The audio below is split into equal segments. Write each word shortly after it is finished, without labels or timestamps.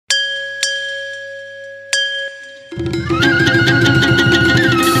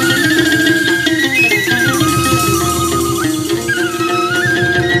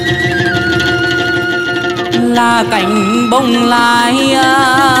là cánh bông lai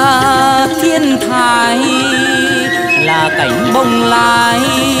thiên thái, là cánh bông lai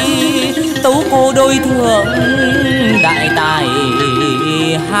tấu cô đôi thượng đại tài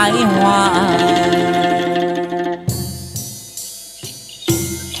hái hoa.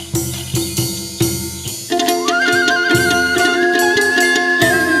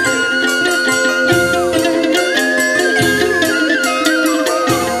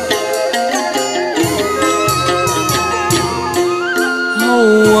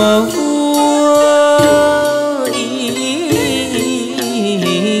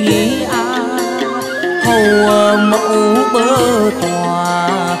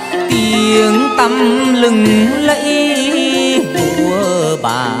 Tâm lừng lẫy của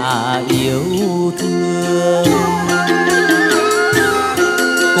bà yêu thương,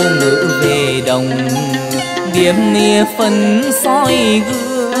 cô ngự về đồng điềm nia phân soi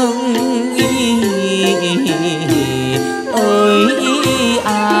gương ơi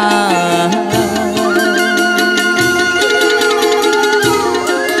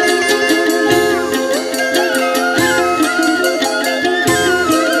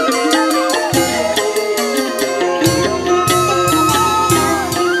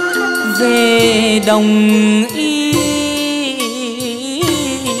đồng ý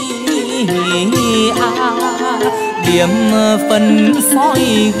điểm phân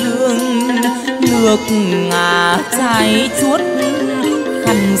soi gương nước ngà trái chuốt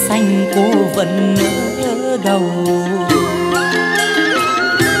khăn xanh cô vẫn ở đầu.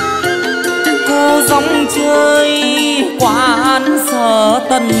 Cô dòng chơi quán sở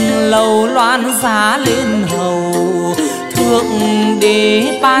tần lầu loan giá lên hầu, thượng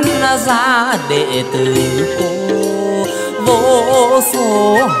đế ban ra đệ tử cô vô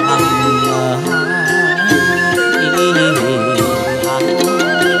số hằng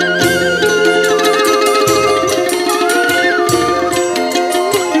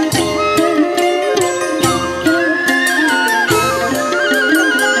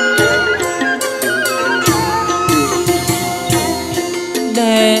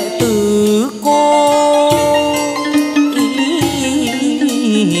đệ tử cô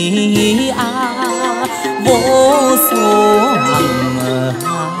vô số hằng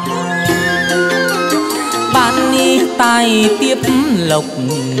ban ni tài tiếp lộc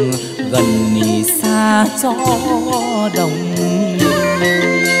gần ni xa cho đồng.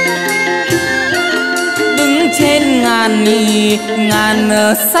 Đứng trên ngàn ni ngàn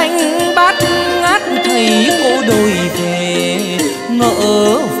xanh bát ngát thấy cô đôi về,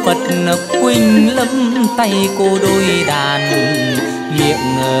 ngỡ Phật Quỳnh lâm tay cô đôi đàn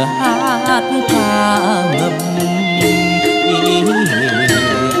miệng hát ca ngâm.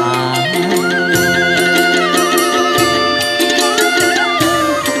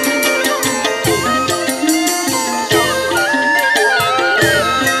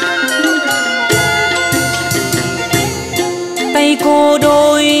 Tay cô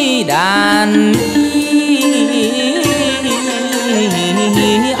đôi đàn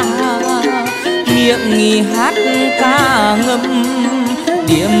miệng hát ca ngâm,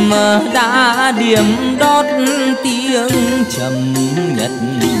 điểm đã điểm đót tiếng trầm nhật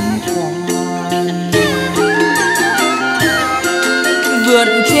khoan. Vượt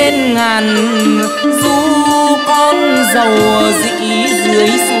trên ngàn du con dầu dĩ dưới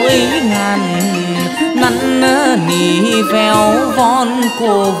suối ngàn, nắn nỉ véo von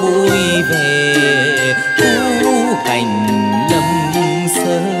cô vui về khu cảnh lâm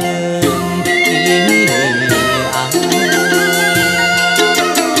sơn.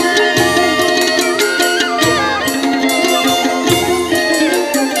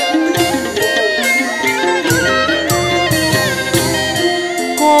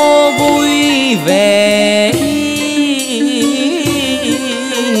 Cô vui về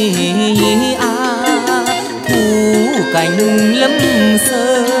thu cảnh lâm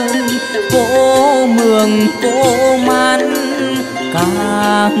sơn, cô mường cô man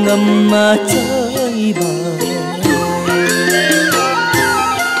ca ngâm chơi bời.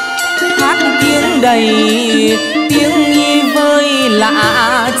 Hát tiếng đầy tiếng nhi vơi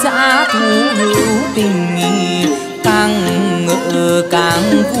lạ cha thú hữu tình, càng ngỡ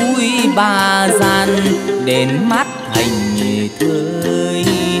càng vui ba gian đến mắt thành thơi.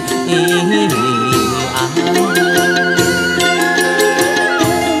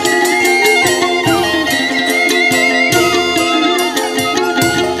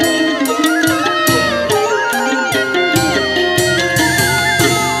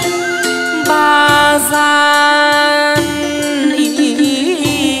 Ba gian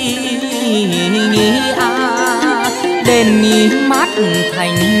đến mắt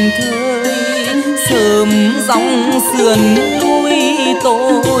thành thơi, sớm dòng sườn núi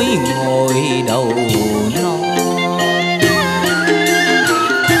tôi ngồi đầu non.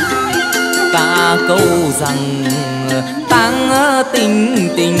 Ta câu rằng tang tình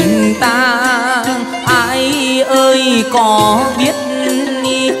tình tang, ai ơi có biết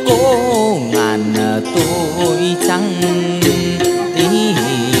cô ngàn tôi chẳng đi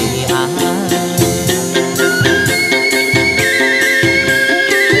à.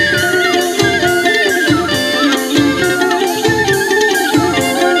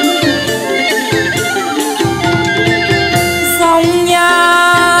 Dòng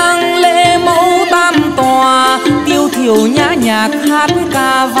nhang lễ mẫu tam tòa, tiêu thiểu nhã nhạc hát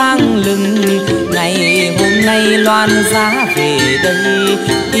ca vang lừng. Ngày hôm nay loan giá về đây,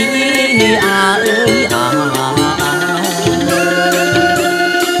 ý à ơi à.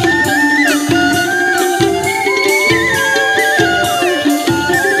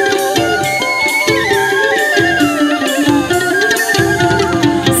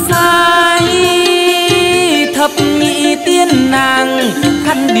 Sai thập nhị tiên nàng,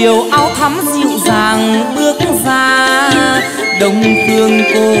 khăn điều áo thắm dịu dàng bước ra. Đông phương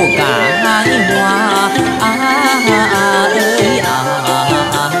cô cả hai hoa ơi à.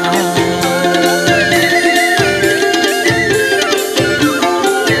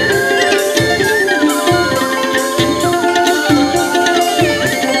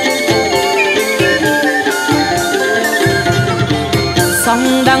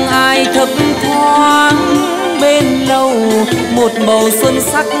 Song đăng ai thấp thoáng bên lâu, một màu xuân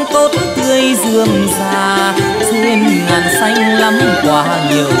sắc tốt tươi rườm rà. Trên ngàn xanh lắm quả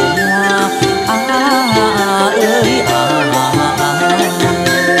nhiều hoa ơi à.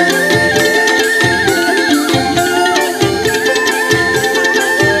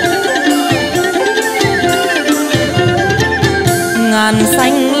 Ngàn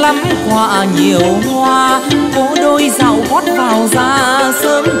xanh lắm quả nhiều hoa, cô đôi dạo gót vào ra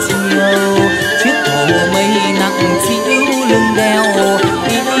sớm chiều. Chiếc hồ mây nặng chịu lưng đeo,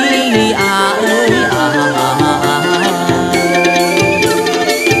 ý à ơi à.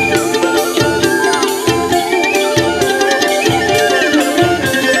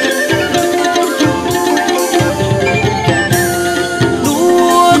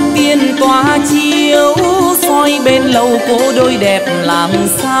 Đuốc tiền tỏa chiếu soi bên lầu cô đôi đẹp làm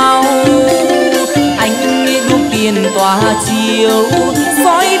sao. Anh đuốc tiền tỏa chiếu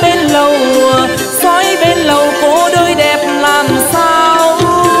soi bên lầu, soi bên lầu cô đôi đẹp làm sao.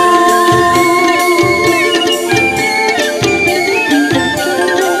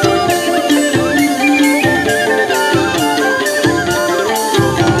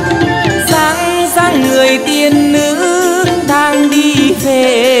 Dáng người tiên nữ đang đi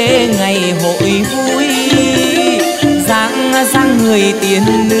về ngày hội vui. Dáng người tiên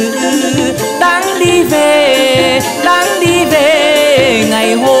nữ đang đi về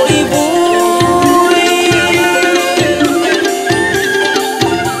ngày hội vui.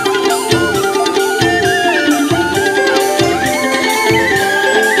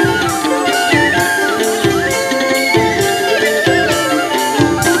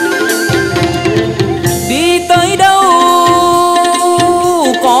 Đi tới đâu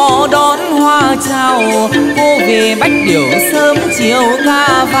có đón hoa chào, cô về bách điểu sớm chiều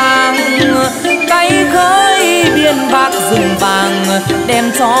ca vang. Tay khơi biên bạc rừng vàng,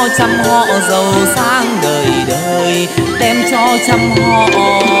 đem cho trăm họ giàu sang đời đời, đem cho trăm họ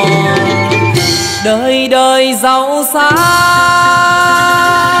đời đời giàu sang.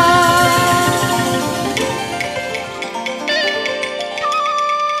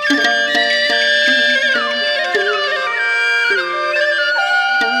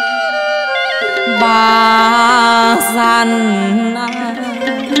 Ba gian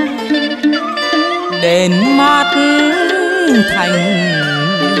đến mát thành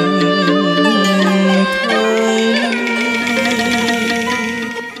thơi,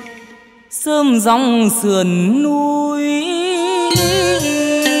 sớm dòng sườn núi.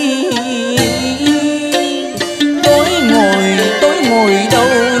 Tôi ngồi đâu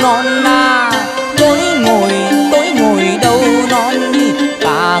non na, tôi ngồi đâu non.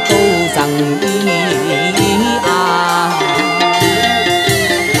 Ta câu rằng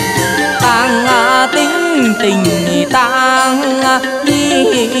tang tính tình tang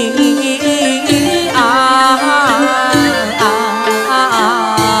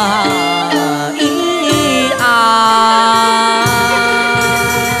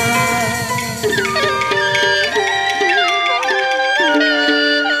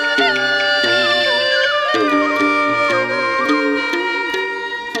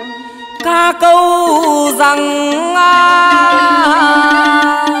ca câu rằng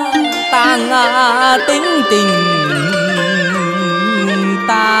tang tính tình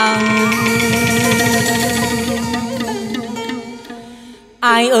tang.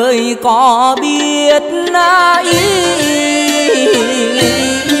 Ai ơi có biết ý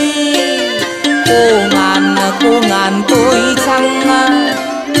cô ngàn tôi chăng,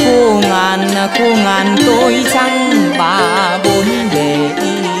 cô ngàn tôi chăng ba bốn bề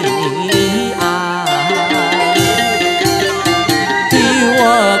thiêu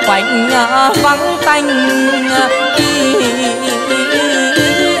quạnh vắng tanh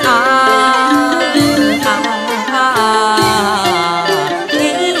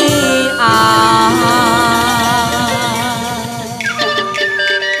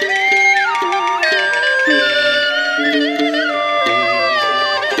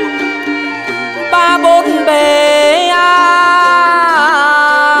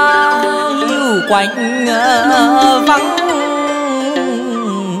quạnh vắng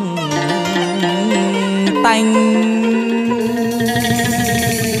tanh.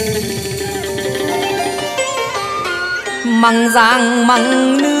 Măng giang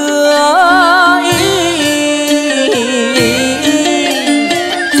măng nưa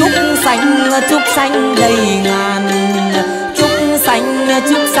trúc xanh đầy ngàn, trúc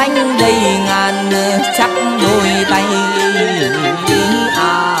xanh đầy ngàn chắp đôi tay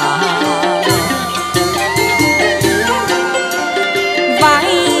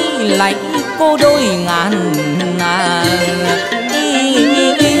vái lạnh cô đôi ngàn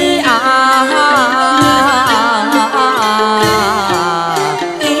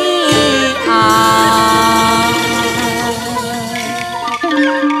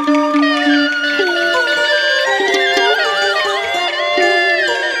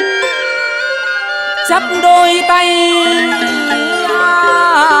chắp đôi tay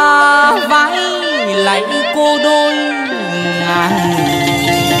vái lạy cô đôi ngàn.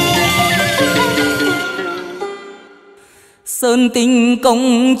 Sơn tình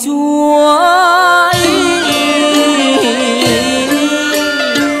công chúa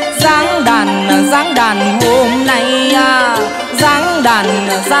dáng đàn hôm nay, dáng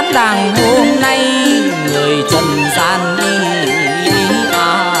đàn hôm nay người trần gian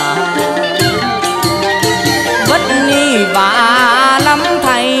vất vả lắm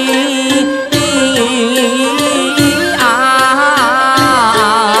thầy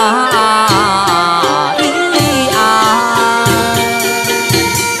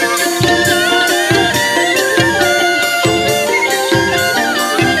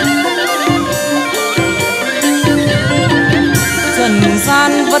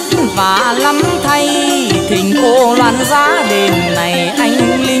vất vả lắm thay, thỉnh cô loan giá đêm này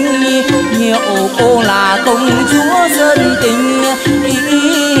anh linh hiệu cô là công chúa dân tình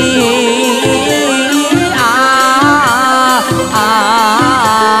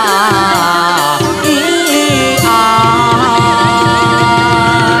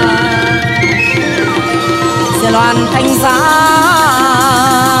sẽ loan thanh giá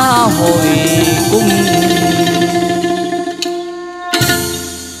hồi cung.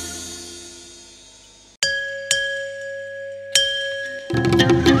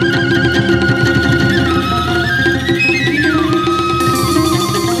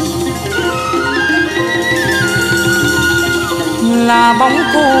 Là bóng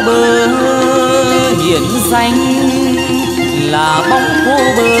cô bơ hiển danh, là bóng cô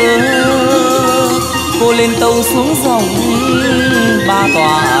bơ cô lên tàu xuống dòng ba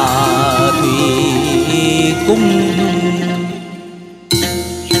tòa thủy cung.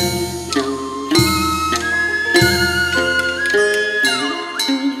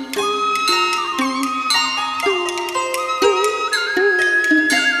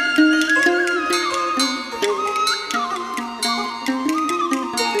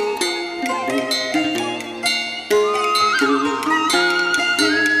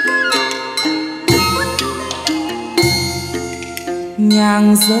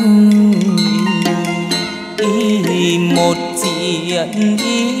 Nhang dâng một chuyện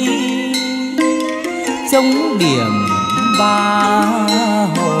chống điểm ba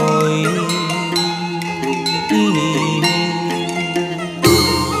hồi,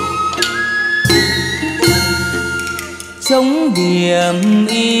 chống điểm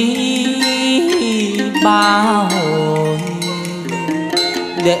ba hồi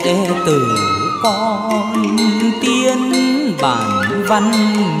đệ tử con tiên bản văn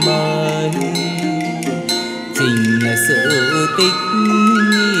mời trình sự tích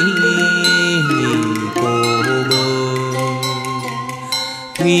cô bơ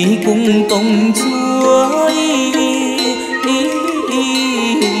thủy cung công chúa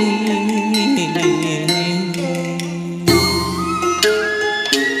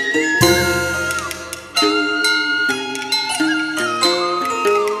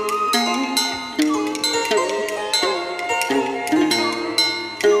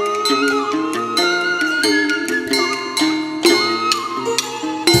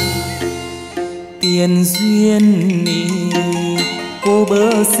duyên cô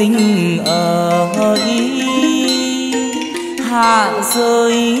bơ sinh ở ý, hạ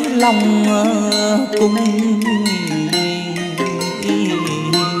rơi lòng cung.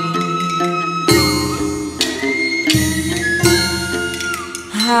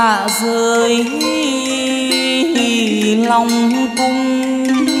 Hạ rơi lòng cung,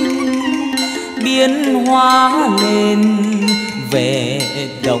 biến hóa lên vẻ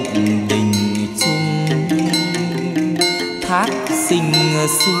động đình chung. Thác sinh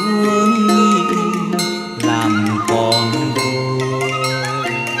xuống làm con đôi,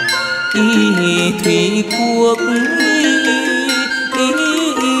 thủy quốc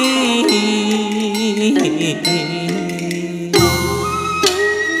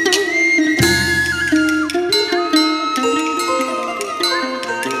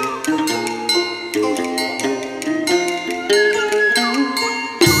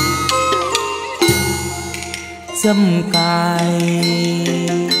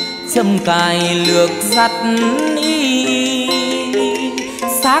châm cài lược dắt y,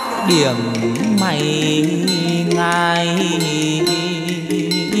 xác điểm mày ngài.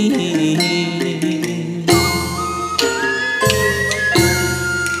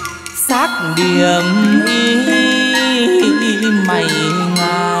 Xác điểm y mày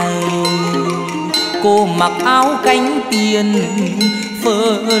ngài, cô mặc áo cánh tiền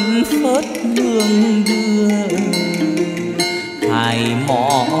phơn phớt hương đưa. Hai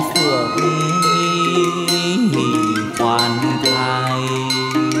mõ phượng khoan thai,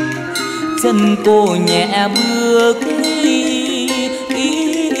 chân cô nhẹ bước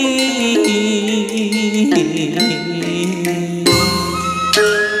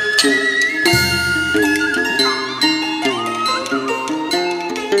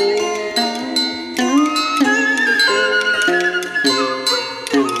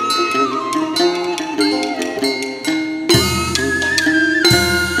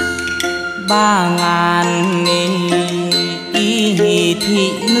ba ngàn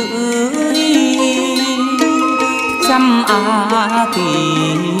thị nữ, trăm kỳ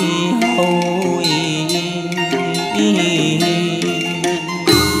hầu,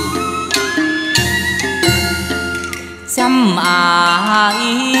 trăm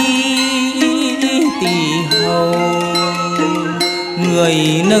tỷ hầu. Người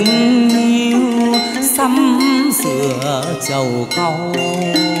nâng niu sắm sửa chầu cau,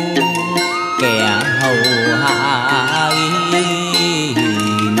 kẻ hầu hạ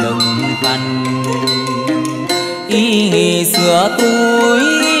nâng văn sửa túi.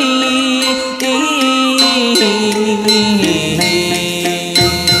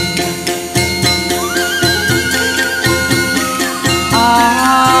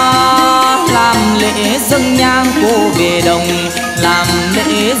 Làm lễ dâng nhang cô về đồng, làm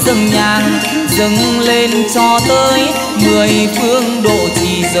lễ dâng nhang dâng lên cho tới 10 phương độ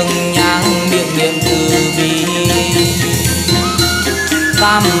trì. Dâng nhang miệng niệm từ bi,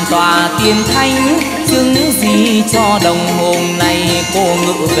 tam tòa tiên thánh chứng gì cho đồng. Hôm nay cô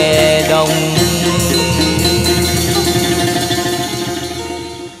ngự về đồng,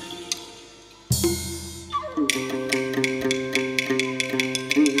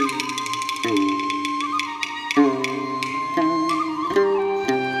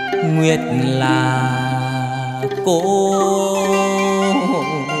 nguyệt là cô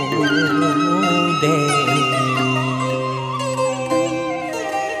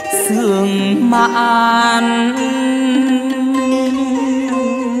sương mãn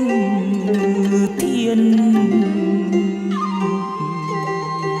thiên.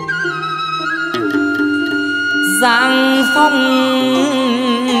 Giang phong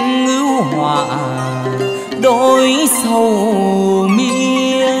ngưu họa đôi sầu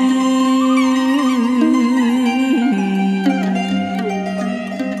miên,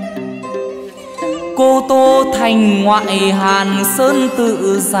 cô Tô Thành ngoại Hàn Sơn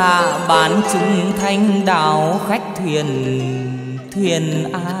tự giả bán chúng thanh đào khách thuyền. Thuyền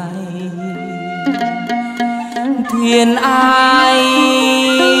ai, thuyền ai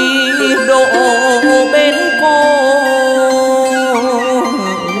độ bên cô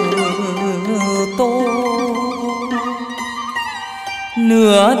Tô.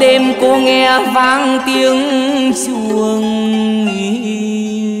 Nửa đêm cô nghe vang tiếng chuông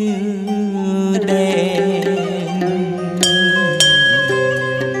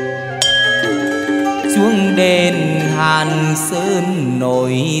đền Hàn Sơn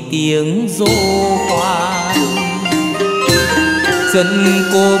nổi tiếng dô khoan. Chân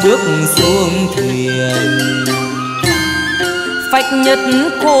cô bước xuống thuyền, phách nhất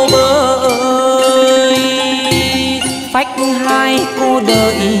cô bơi, phách hai cô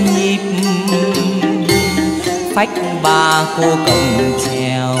đợi nhịp. phách ba cô cầm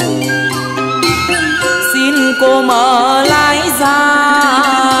trèo. Xin cô mở lái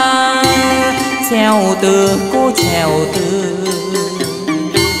ra, trèo từ cô trèo từ,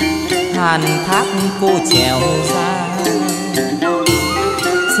 Hàn Thác cô trèo ra,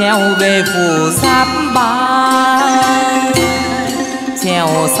 trèo về phủ Giáp Ba,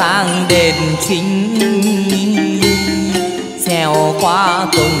 trèo sang đền Chính, trèo qua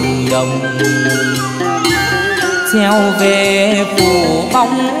Tùng Đồng, trèo về phủ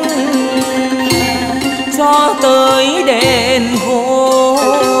Bóng, cho tới đền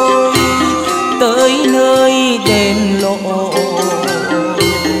Vôi, tới nơi đền Lộ,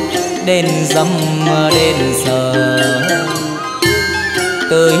 đền Dầm, đền Sờ,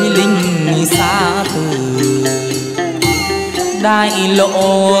 tới Linh Xa Từ, đại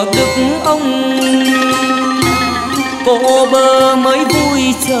lộ Đức Ông. Cô bơ mới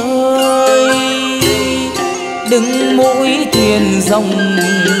vui chơi, đứng mũi thuyền rồng,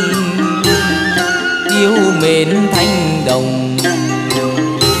 yêu mến thanh đồng,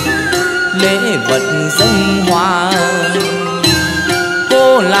 lễ vật dâng hoa.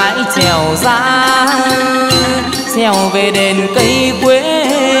 Cô lại trèo ra, trèo về đền Cây Quế,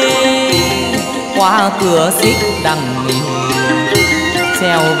 qua cửa Xích Đằng,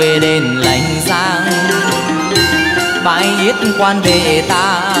 trèo về đền Lành Giang, bãi yết Quan Đệ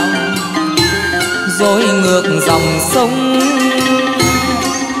Tam, rồi ngược dòng sông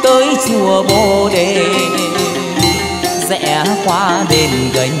tới chùa Bồ Đề, rẽ qua đền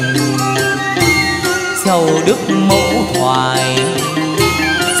Gành, chầu Đức Mẫu Thoại,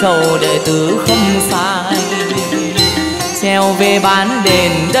 chầu đệ tử không sai, trèo về bán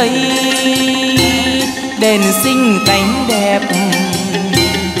đền đây, đền Sinh Cánh đẹp,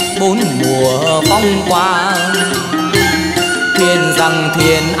 bốn mùa phong quang. Thuyền rằng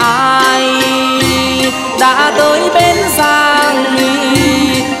thuyền ai đã tới bến Giang,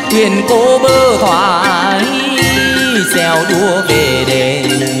 thuyền cô bơ thoại, chèo đua về đền,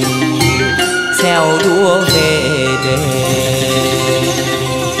 chèo đua về đền.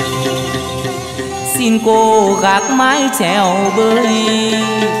 Xin cô gác mái chèo bơi,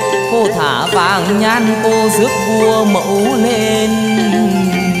 cô thả vàng nhan, cô rước vua mẫu lên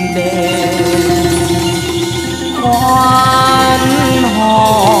đền. Khoan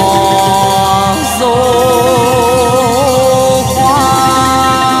hò dô khoan,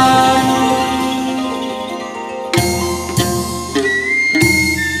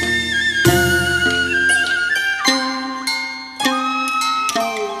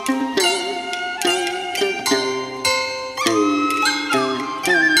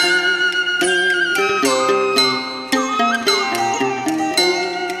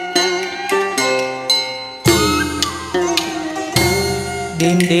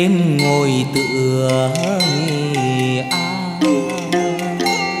 đêm đêm ngồi tựa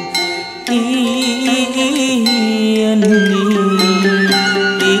yên,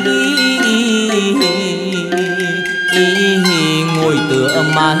 ngồi tựa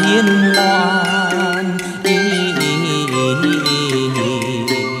mà hiên loan.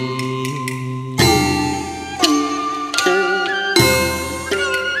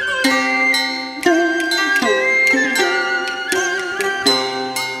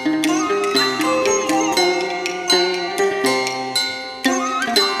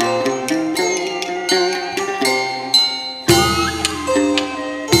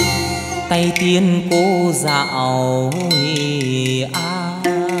 Tay tiên cô dạo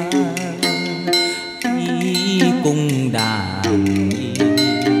cùng đàn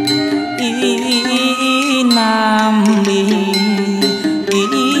nam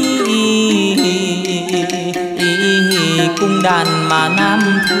cung đàn mà nam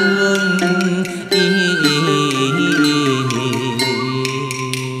thương.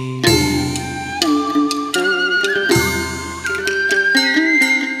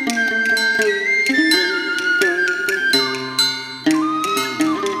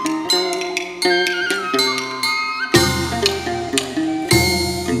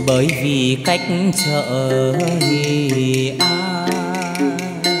 Bởi vì cách chợ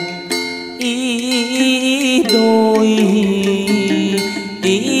đôi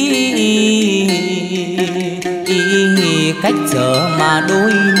cách chợ mà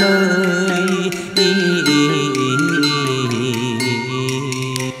đôi nơi.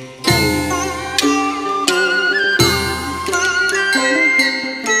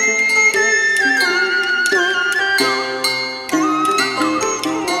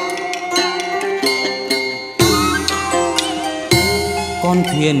 Con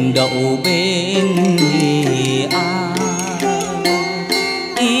thuyền đậu bên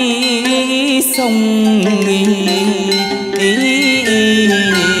sông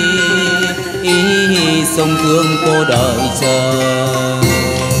sông thương cô đợi chờ.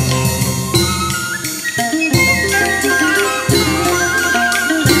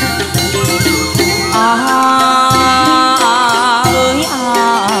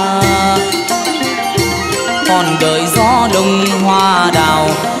 Còn đợi gió đông hoa đào,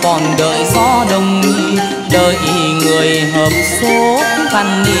 còn đợi gió đông đợi người hợp số.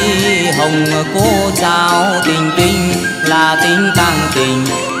 Khăn đi hồng cô chào tình tình là tình tang tình,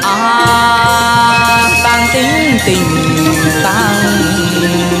 tang tính tình tang.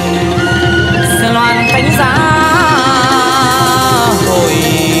 Xe loan cánh giá hồi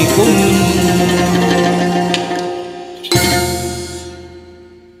cung.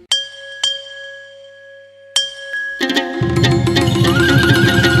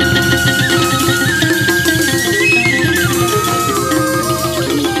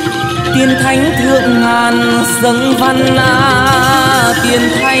 Tiên thánh thượng ngàn dâng văn tiên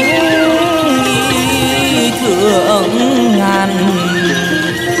thánh thượng ngàn.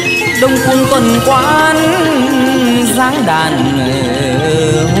 Đông cung tuần quán giáng đàn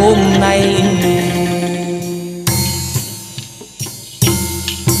hôm nay.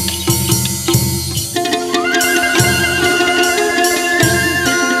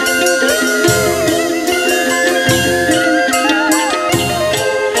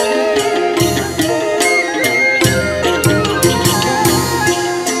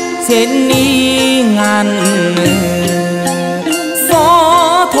 Trên ni ngàn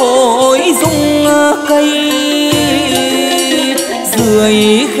gió thổi rung cây,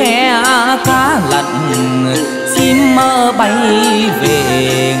 dưới khe cá lặn chim bay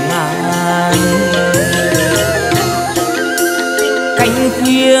về ngàn. Cánh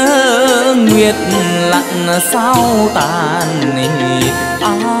khuya nguyệt lặn sao tàn,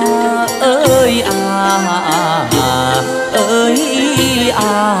 ơi ơi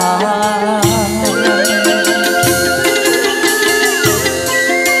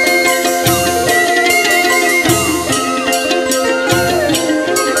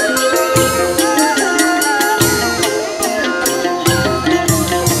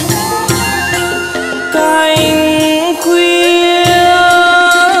cánh khuya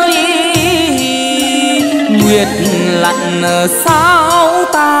nguyệt lặn sao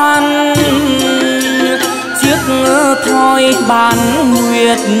tan, chiếc thoi bán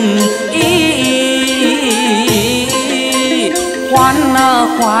nguyệt khoan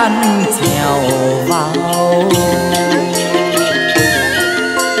khoan trèo vào.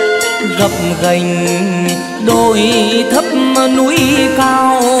 Gập ghềnh đồi thấp núi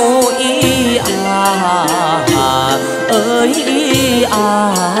cao, ơi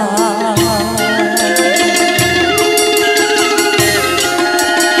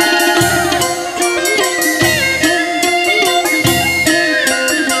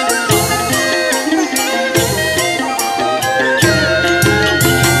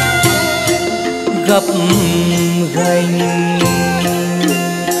gập ghềnh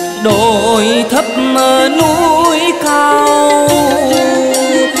đồi thấp núi cao,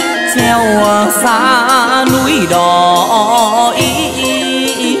 treo xa núi đỏ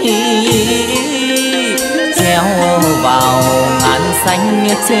treo vào ngàn xanh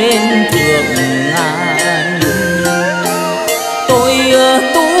trên thượng ngàn. Tôi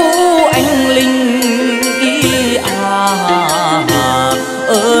tu anh linh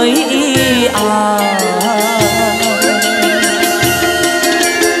ơi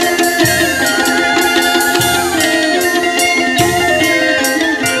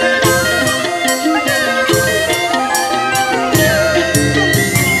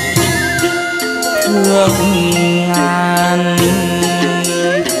thượng ngàn.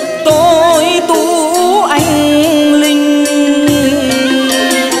 Tôi tu anh linh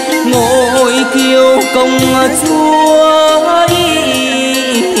ngồi kiêu công chúa,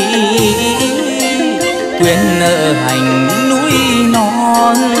 quyền hành núi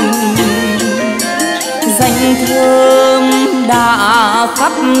non. Danh thơm đã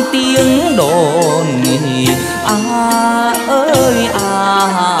khắp tiếng đồn, ơi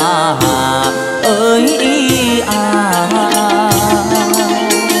ơi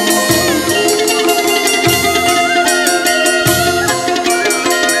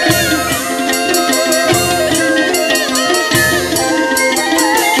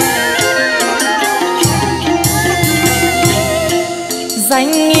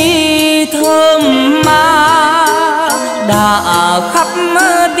danh y thơm ma đã khắp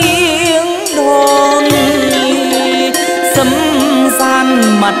tiếng đồn. Sấm gian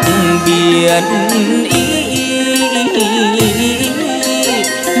mặt biển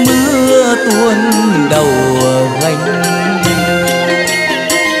mưa tuôn đầu gánh.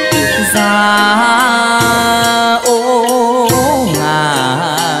 Giá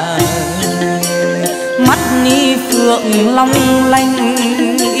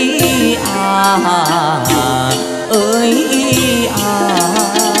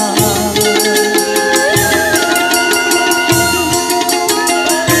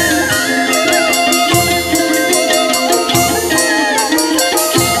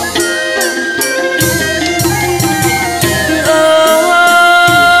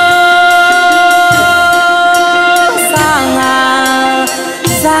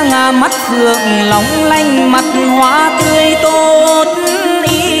phượng long lanh, mặt hoa tươi tốt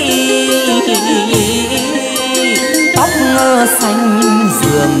tóc xanh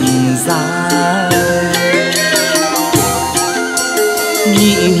rườm rà.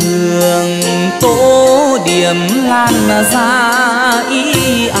 Nhị hương tố điểm lan ra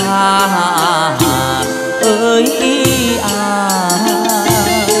ơi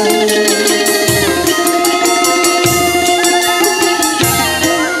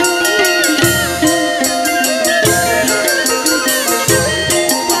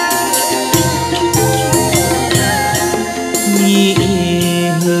nhị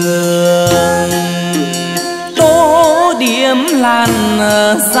hương tố điểm lan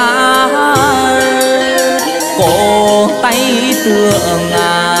ra, cổ tay tượng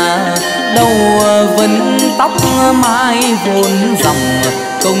đầu vấn tóc mai vốn dòng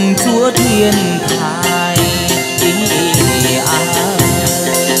công chúa thiên thai.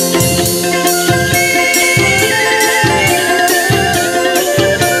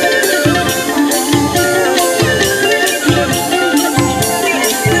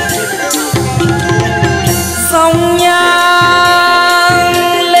 Sông nhang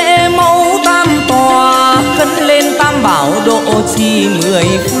lễ mẫu tam tòa, khấn lên tam bảo độ trì mười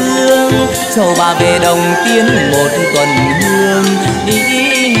phương. Chầu bà về đồng tiên một tuần hương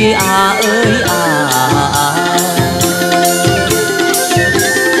ơi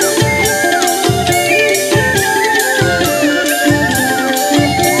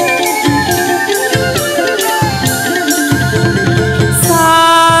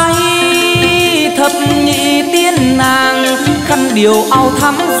sai thập nhị tiên nàng, khăn điều áo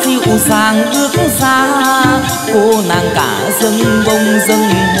thắm dịu dàng ước ra. Cô nàng cả dâng bông dâng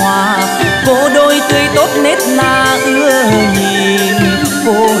hoa, cô đôi tươi tốt nết na ưa nhìn.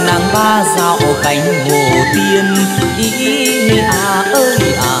 Cô nàng ba dạo cánh hồ tiên ơi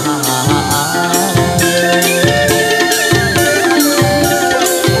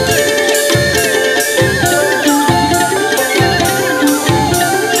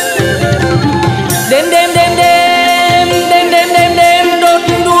đêm đêm đêm đêm đêm đêm đêm đêm đốt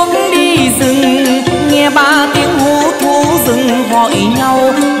đuốc đi rừng, nghe ba tiếng hú thú rừng gọi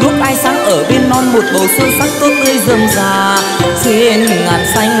nhau. Đuốc ai sáng ở bên non một bầu xuân sắc tốt tươi rơm rà, trên ngàn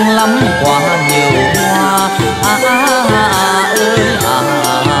xanh lắm quả nhiều hoa ơi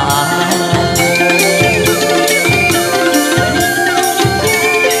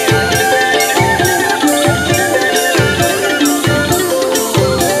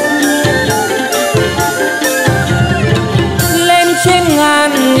lên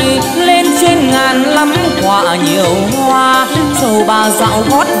trên ngàn lắm quả nhiều hoa. Chầu bà dạo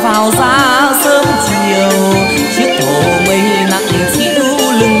gót vào ra sớm chiều, chiếc thổ mây nặng chịu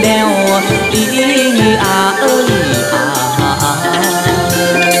lưng đeo ơi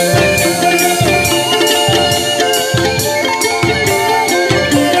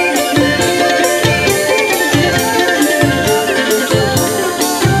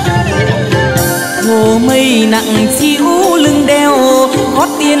thổ mây nặng chịu lưng đeo, gót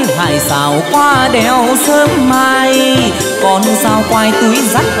tiên hải xào qua đèo sớm mai. Con sao quai túi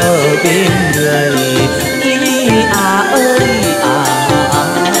dắt ở bên người ơi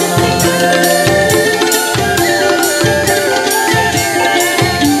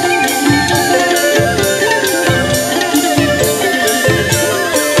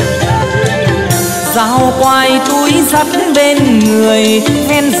dao quai túi dắt bên người,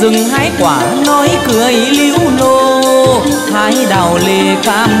 ven rừng hái quả nói cười líu lô. Hái đào lê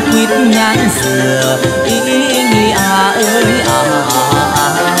cam quýt nhãn dừa ơi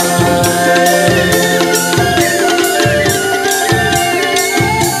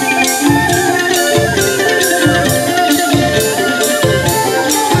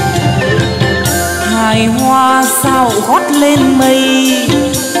hài hoa sao gót lên mây,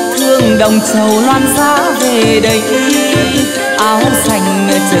 thương đồng trầu loan giá về đây. Áo xanh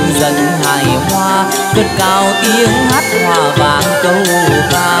chân dần hài hoa, cất cao tiếng hát hòa vang câu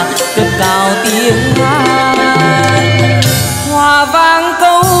ca. Cất cao tiếng hát hòa vang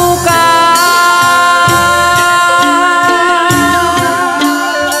câu ca.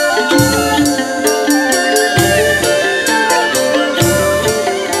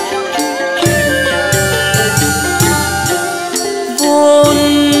 Vốn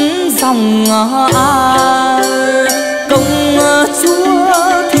dòng công chúa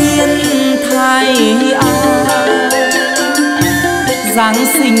thiên thai Giáng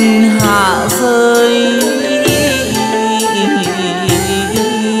sinh hạ rơi,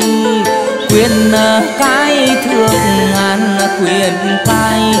 quyền cái thượng ngàn quyền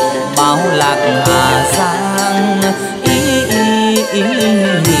cái báo lạc Hà Giang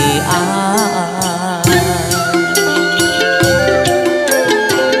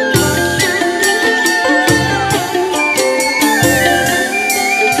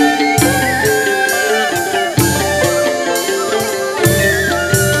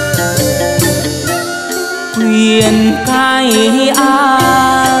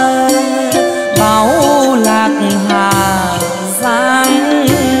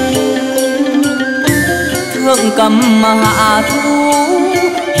cầm hạ thu,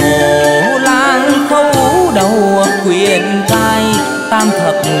 hồ lang khấu đầu quyền cai, tam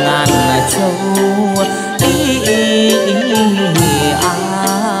thập ngàn châu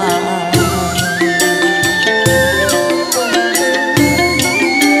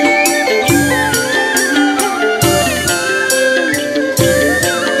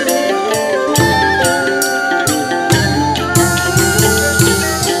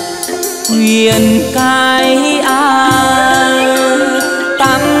quyền cai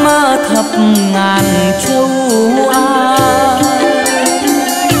tam thập ngàn châu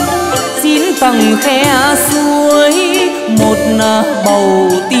chín tầng khe suối, một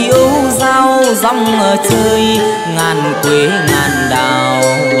bầu tiêu dao rong chơi, ngàn quế ngàn đào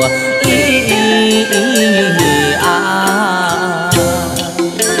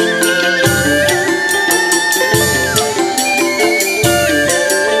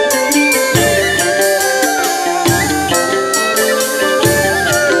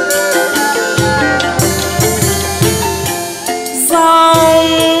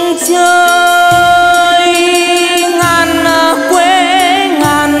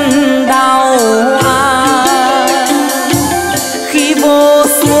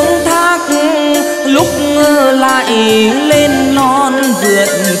lên non vượt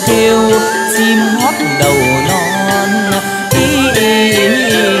kêu chim hót đầu non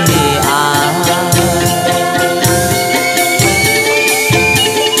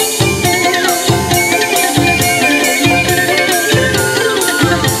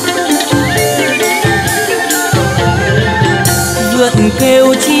vượt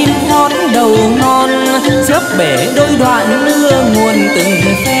kêu chim hót đầu non, chớp bể đôi đoạn nưa nguồn từng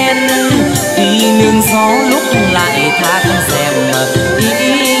phen, khi nương gió lúc lại thác rèm ơi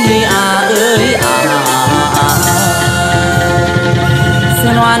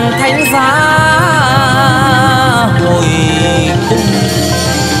Sơn hoàn thánh giá hồi cung.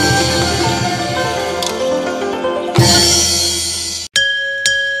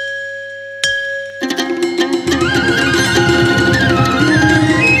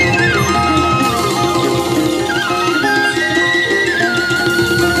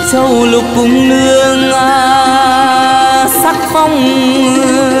 Châu lục cung nương sắc phong,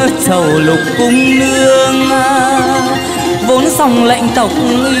 châu lục cung nương vốn song lệnh tộc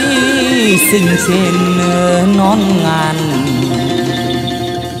sinh trên non ngàn.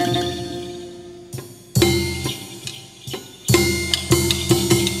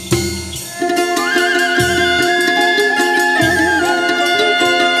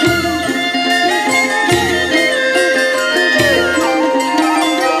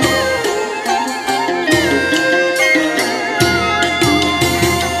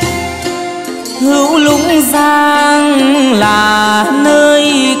 Giang là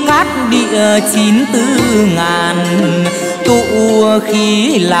nơi cát địa 94 ngàn, tụ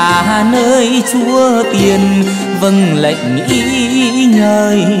khí là nơi chúa tiền vâng lệnh ý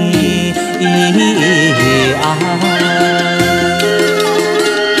nhơi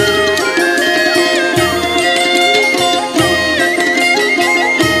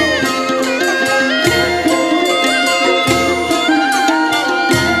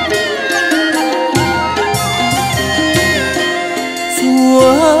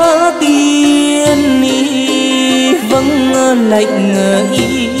tiên vâng lệnh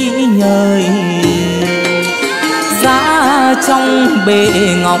ý nhời, ra trong bệ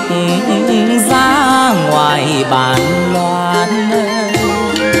ngọc ra ngoài bàn loan.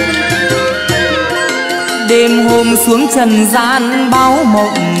 Đêm hôm xuống trần gian báo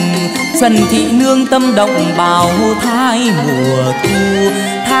mộng, Trần thị nương tâm động bào thai mùa thu,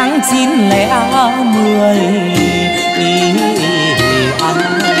 tháng 9 lẻ 10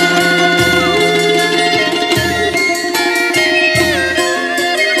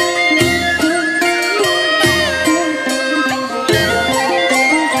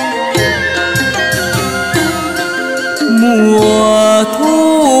 mùa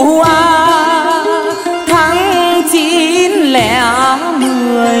thu tháng 9 lẻ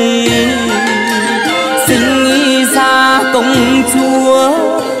 10 sinh ra công chúa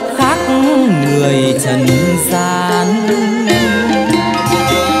khác người trần gian.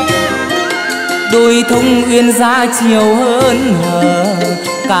 Đôi thông uyên ra chiều hơn hờ,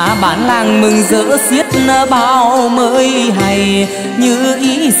 cả bản làng mừng rỡ xiết bao mới hay, như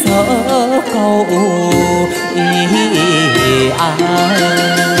ý sợ cầu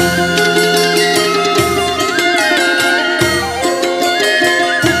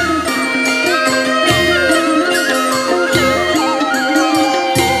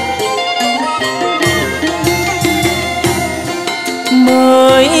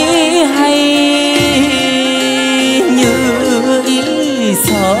mới hay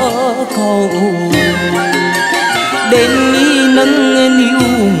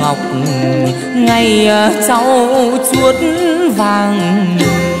ngọc, ngày cháu chuốt vàng.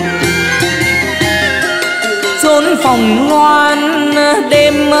 Chốn phòng loan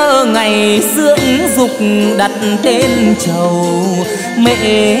đêm mơ ngày dưỡng dục, đặt tên chầu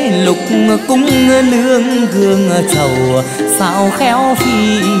mẹ lục cung nương gương chầu, sao khéo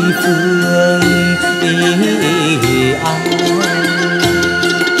phi phương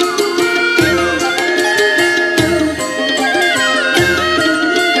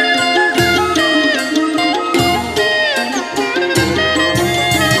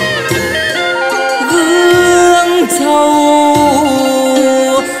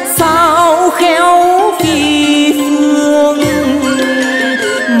sao khéo phi phương,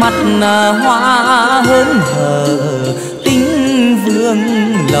 mặt hoa hớn hở tính vương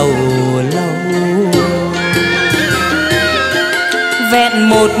lầu lâu. Vẹn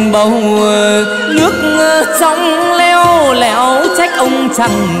một bầu nước trong leo lẽo, trách ông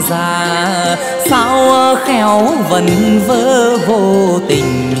chẳng già sao khéo vần vơ vô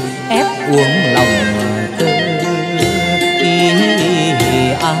tình, ép uống lòng tơ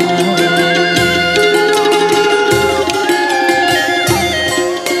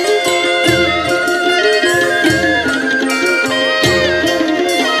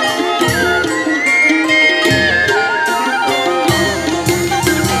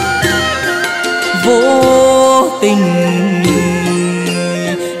vô tình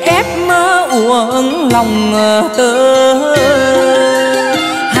ép uống lòng tơ,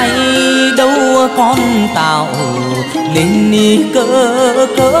 hay đâu con tạo nên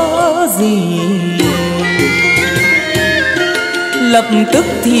cỡ gì. Lập tức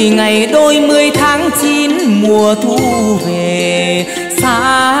thì ngày đôi 10 tháng 9 mùa thu về,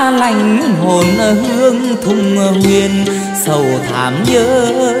 xa lánh hồn hương thung huyền, sầu thảm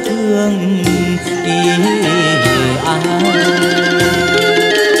nhớ thương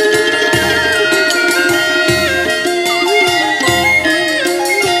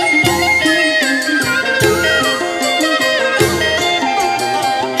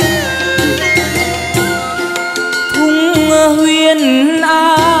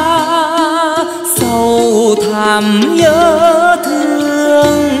sầu thảm nhớ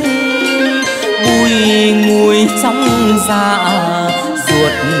thương, bùi ngùi trong dạ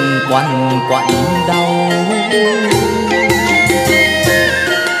ruột quằn quặn đau.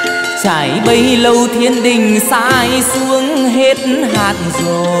 Trải bấy lâu thiên đình sai xuống hết hạt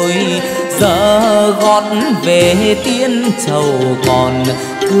rồi, giờ gót về tiên trầu còn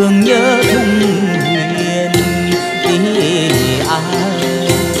thương nhớ thung huyền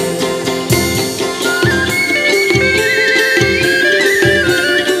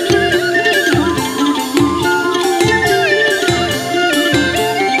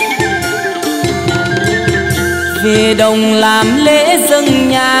về đồng làm lễ dâng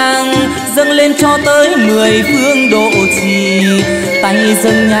nhang, dâng lên cho tới 10 phương độ trì, tay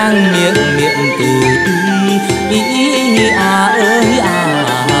dâng nhang miệng miệng từ bi ơi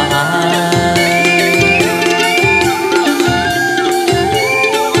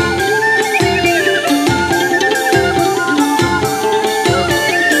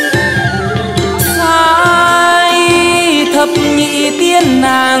thập nhị tiên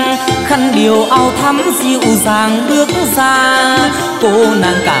nàng, khăn điều áo thắm dịu dàng bước ra. Cô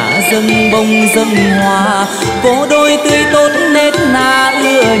nàng cả dâng bông dâng hoa, cô đôi tươi tốt nét na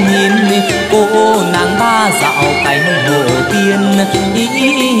ưa nhìn. Cô nàng ba dạo cánh hồ tiên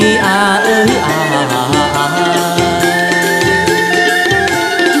ơi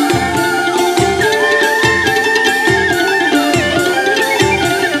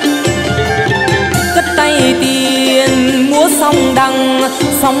cất tay tiền múa song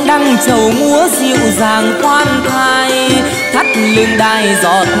đăng trầu múa dịu dàng khoan thai, thắt lưng đai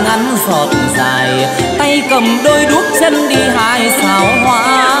giọt ngắn giọt dài, tay cầm đôi đuốc chân đi hai sao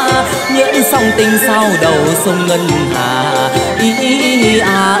hoa, nhẫn song tình sao đầu sông ngân hà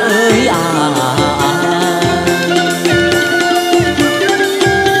ơi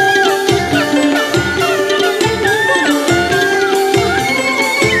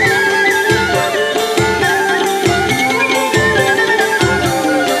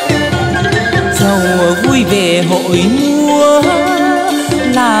vui về hội múa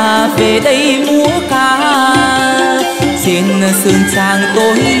là về đây múa ca, trên sườn trang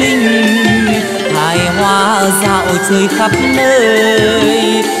tối linh hài hoa dạo chơi khắp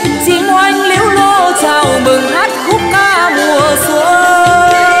nơi, chim oanh liễu lô chào mừng hát khúc ca mùa xuân.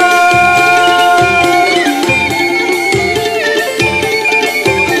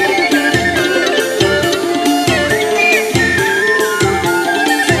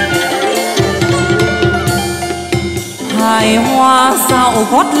 Hài hoa dạo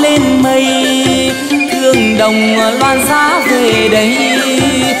gót lên mây, thương đồng loan giá về đây.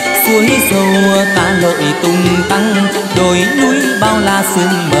 Suối dầu cá lội tung tăng, đồi núi bao la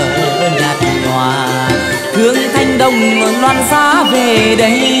sương mờ nhạt nhòa. Hương thanh đồng loan giá về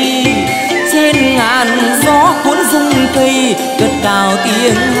đây, trên ngàn gió cuốn rung cây. Cất cao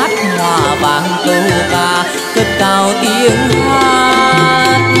tiếng hát hòa vang câu ca, cất cao tiếng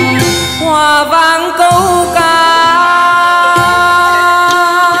hát hòa vang câu ca.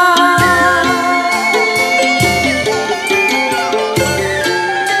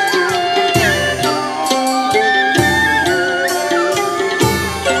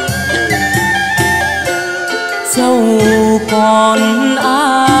 Châu còn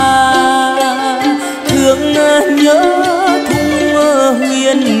thương nhớ thung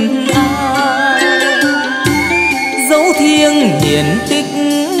huyền dấu thiêng hiển tích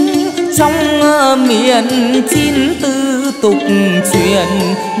trong miền chín tư tục truyền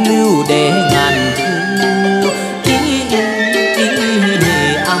lưu để ngàn thu.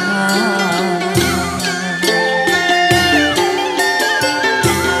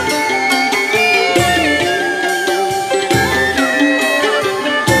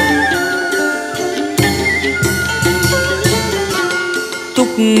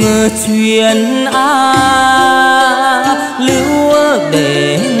 Truyền lưu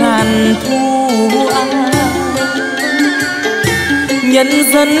để ngàn thu nhân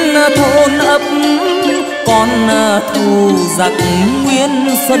dân thôn ấp con thù giặc nguyên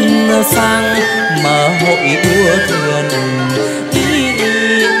xuân sang mở hội đua thuyền.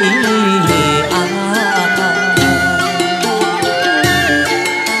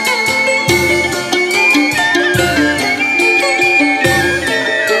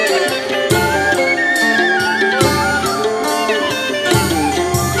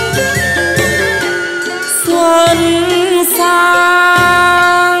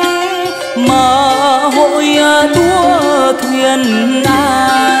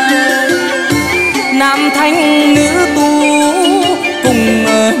 Nam thanh nữ tu cùng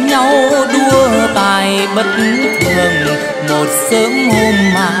nhau đua tài bất thường một sớm hôm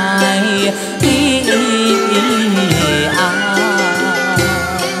mai.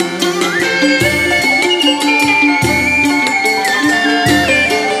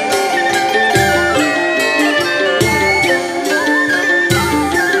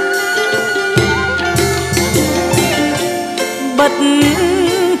 Bất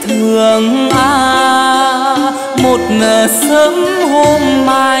thường một sớm hôm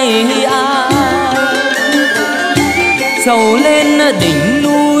mai trầu lên đỉnh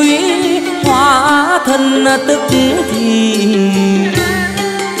núi hóa thân tức thì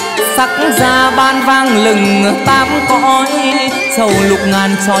sắc ra ban vang lừng tám cõi. Trầu lục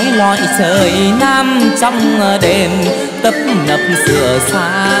ngàn chói lọi trời nam trong đêm tấp nập sửa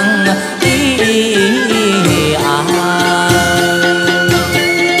sang.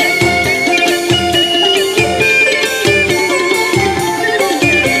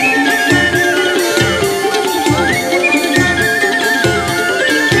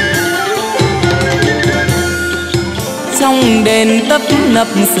 Trong đền tấp nập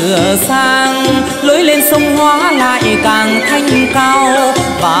sửa sang, lối lên sông Hóa lại càng thanh cao.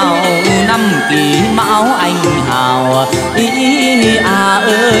 Vào năm Kỷ Mão anh hào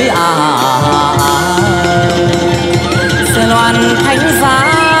ơi xe loan thánh giá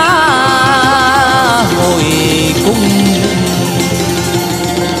hồi cung.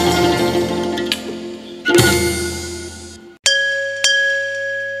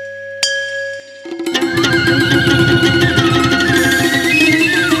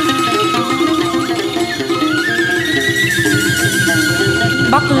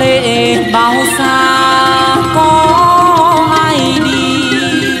 Bắc lệ bao xa có ai đi,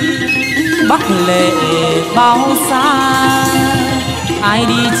 Bắc lệ bao xa ai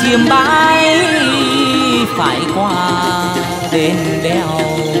đi chiêm bái phải qua đền đèo.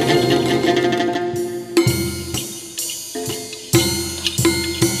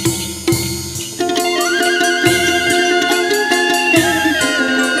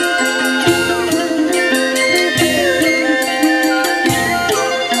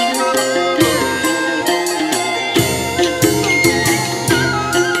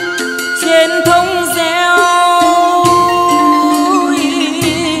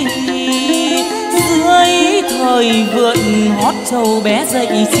 Trâu bé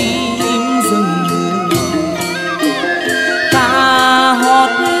dậy chim rừng ca hót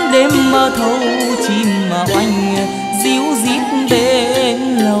đêm mơ thâu chim oanh díu dít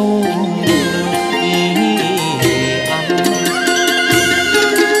bên lầu.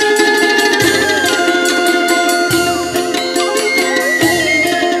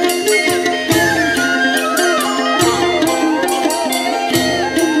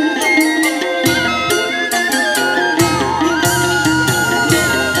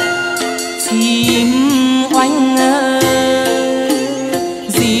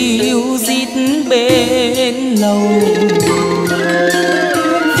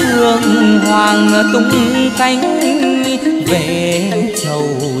 phượng hoàng tung cánh về chầu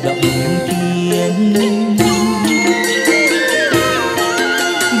động tiên.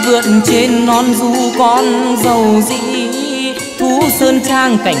 Vượt trên non du con dầu dĩ, thú sơn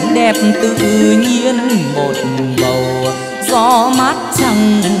trang cảnh đẹp tự nhiên, một bầu gió mát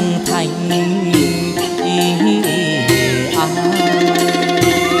trăng thành.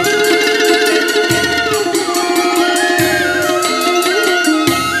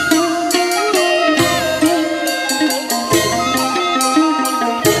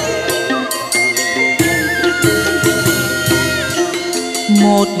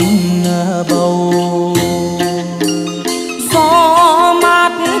 Một bầu gió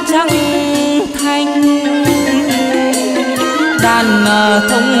mát trăng thanh, đàn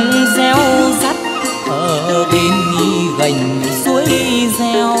thông reo rắt ở bên gành suối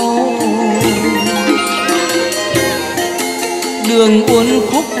reo. Đường uốn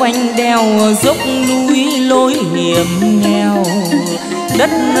khúc quanh đèo dốc núi lối hiểm nghèo, đất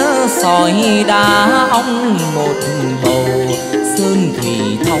sỏi đá ong một bầu sơn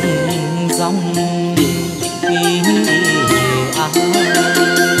thủy thông dòng.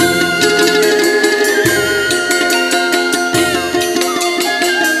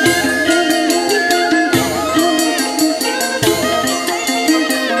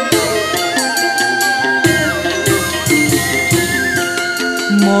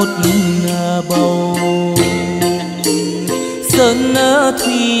 Một bầu sơn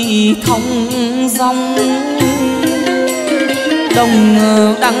thủy thông dòng, đồng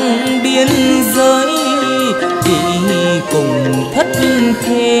đăng biên giới vì cùng thất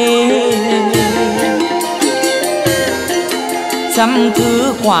khê. Trăm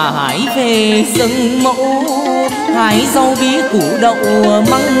thứ quả hái về dâng mẫu, hái rau bí củ đậu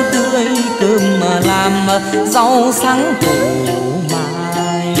măng tươi, cơm làm rau sáng củ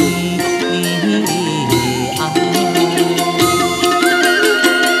mai.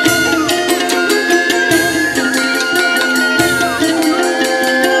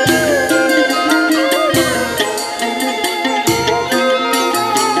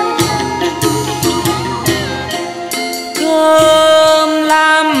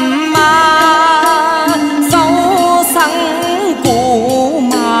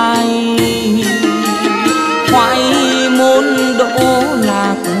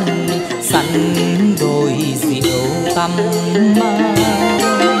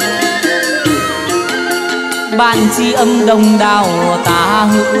 Bạn tri âm đồng đào ta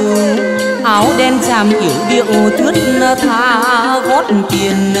hữu, áo đen chàm yểu điệu thướt tha gót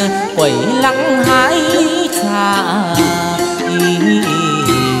tiền, quẩy lắng hái trà.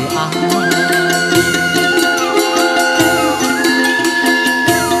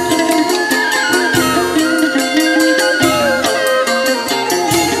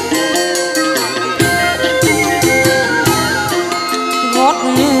 Gót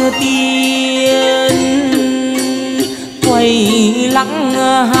tiền quẩy lắng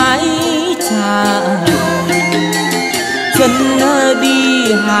hái trà, chân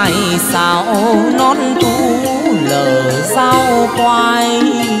đi hải xảo non tú lở sao quay.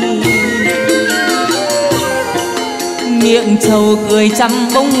 Miệng trầu cười trăm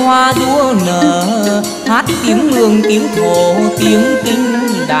bông hoa đua nở, hát tiếng mường tiếng thổ tiếng kinh,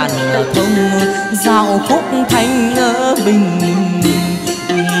 đàn thông dạo khúc thanh bình.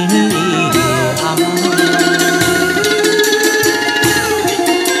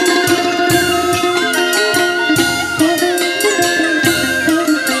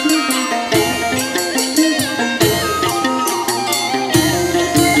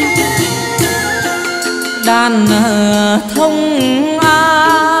 Đàn thông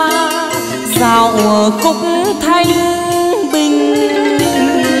dạo khúc thanh bình,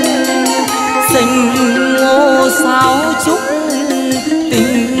 xanh ngô sáo trúc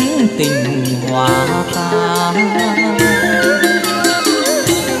tình tình hòa ca.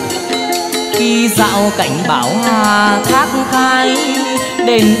 Khi dạo cảnh bảo hà thác khai,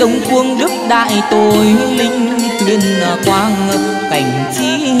 đền đông cuông đức đại tội linh tuyên quang, cảnh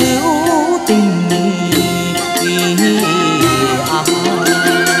chi hữu tình.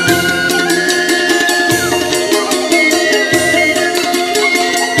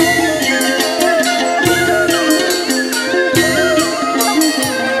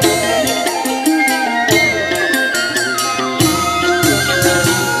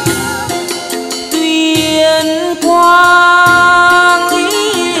 Tuyên quang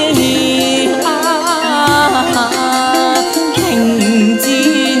cảnh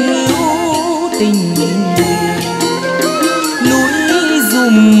chi hữu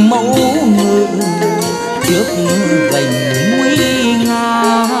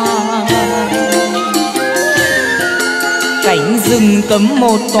rừng cấm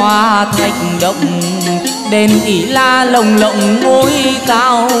một tòa thạch động, đèn ỉ la lồng lộng ngôi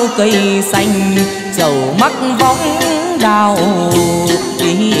cao cây xanh, chầu mắc võng đào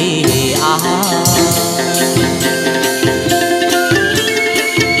ý à.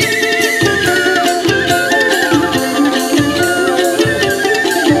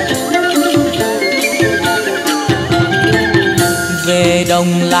 Về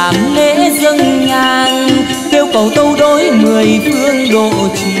đồng làm lễ dâng nhang, kêu cầu tâu đối 10 phương độ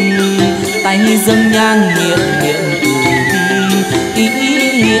trì, tay dâng nhang miệng miệng từ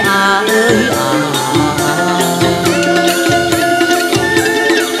ý à ơi à.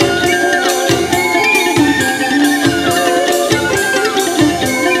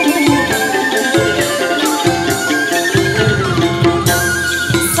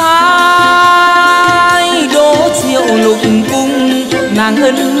 Sai đỗ triệu lục cung, nàng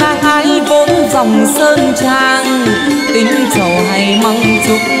ân nàng ái vốn dòng sơn trang, tính trầu hay măng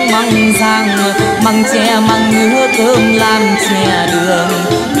trúc măng giang, măng tre măng ngứa cơm làm chè đường,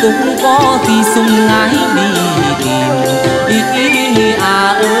 cũng có khi sung ái đi tìm ý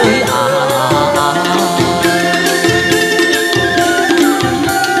à ơi à.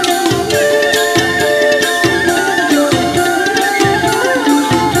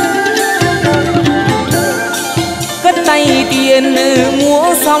 Tay tiền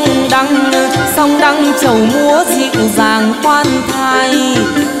múa song đăng chầu múa dịu dàng khoan thai,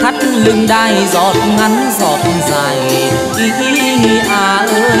 thắt lưng đai giọt ngắn giọt dài ý à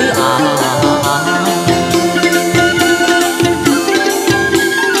ơi à.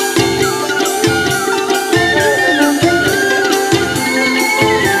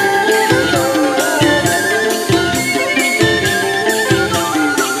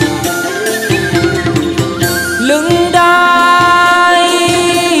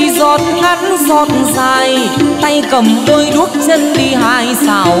 Giọt dài, tay cầm đôi đuốc chân đi hai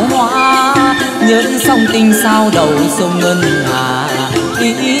xào hoa, nhẫn song tình sao đầu sông ngân hà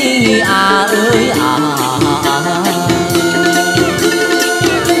ý à ơi à.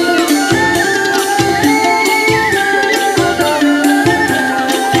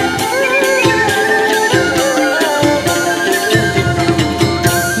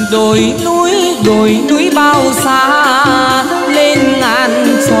 Đồi núi bao xa, lên ngàn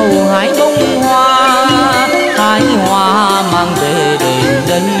chầu hái bông hoa, hái hoa mang về đền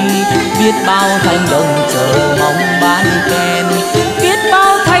đây, biết bao thanh đồng chờ mong ban khen, biết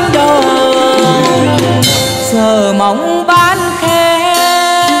bao thanh đồng chờ mong ban khen.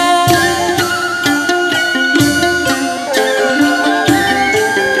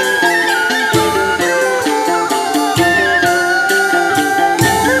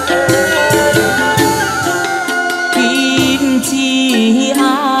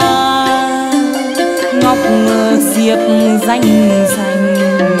 Diệp danh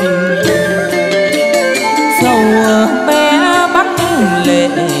dầu bé bắc lệ,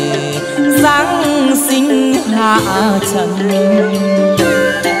 dáng sinh hạ trần,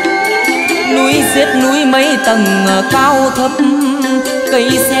 núi xiết núi mấy tầng cao thấp, cây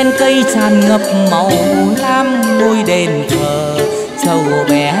sen cây tràn ngập màu lam, ngôi đền thờ trầu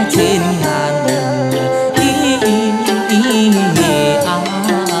bé trên ngàn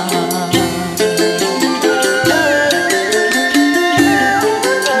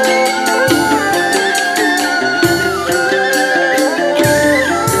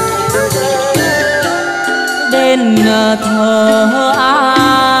thờ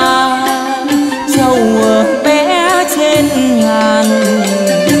chầu bé trên ngàn,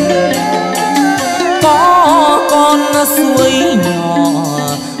 có con suối nhỏ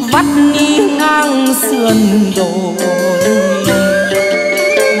vắt đi ngang sườn đồi,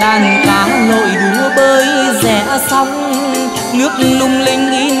 đàn cá lội đúa bơi rẽ sóng, nước lung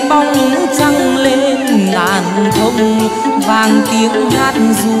linh in bóng trăng lên ngàn thông, vang tiếng hát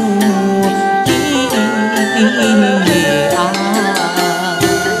ru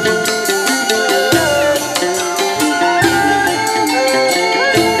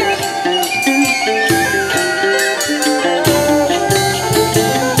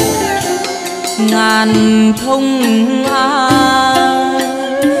ngàn thông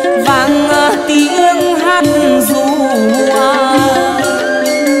vang tiếng hát ru,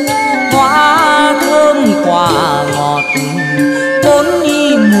 hoa thơm quả ngọt bốn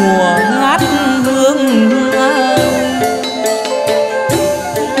nhi mùa ngát hương,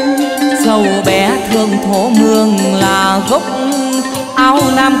 dầu bé thương thổ mương là gốc, áo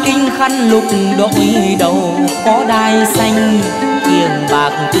nam kinh khăn lục đội đầu, có đai xanh kiềng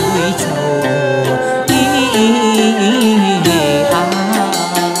bạc tươi trầu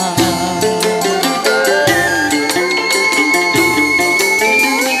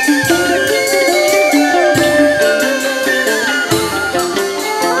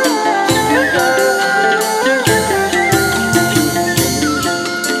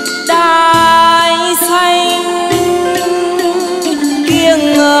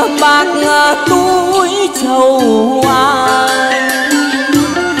bạc túi chầu ai,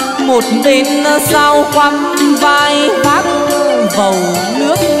 một bên sao quắm vai vác vầu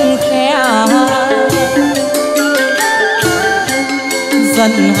nước khe.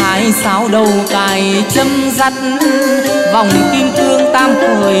 Dân hai sáo đầu cài châm dắt, vòng kim cương tam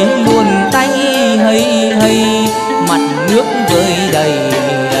khởi luồn tay hây hây, mặt nước vơi đầy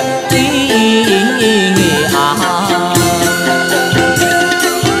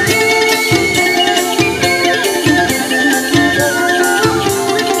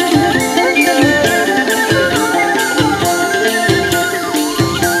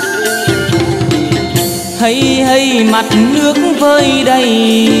hay hay, mặt nước vơi đầy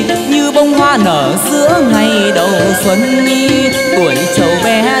như bông hoa nở giữa ngày đầu xuân nhi. Tuổi trầu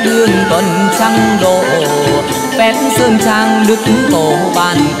bé đường tuần trăng độ, vén sơn trang đức tổ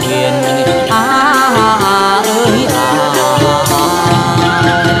ban quyền ơi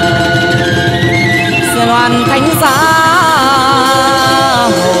xe loan thánh giá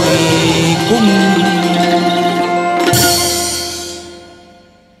hồi cung.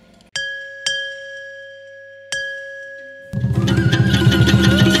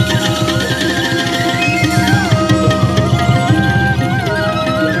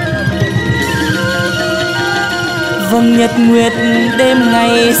 Vầng nhật nguyệt đêm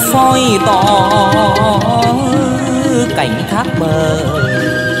ngày soi tỏ, cảnh thác bờ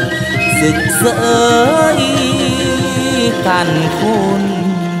rực rỡ càn khôn.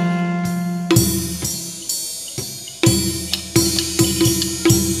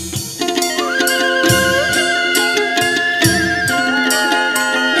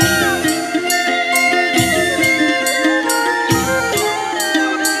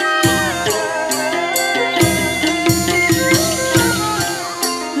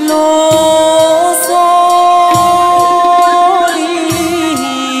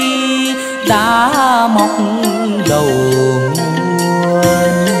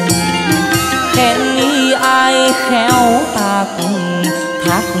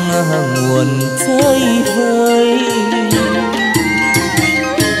 Nguồn chơi vơi,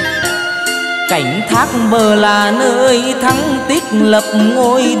 cảnh thác bờ là nơi thắng tích lập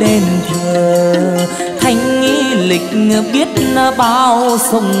ngôi đền thờ. Thanh lịch biết bao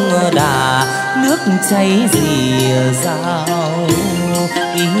sông đà, nước chảy rìa rào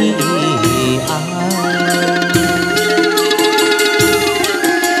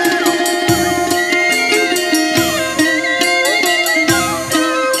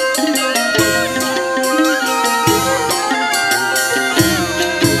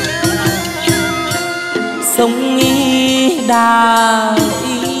sông đà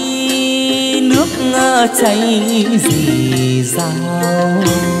nước chảy rì rào.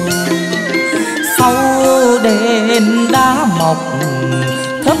 Sau đền đá mọc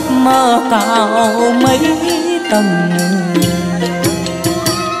thấp mơ cao mấy tầng,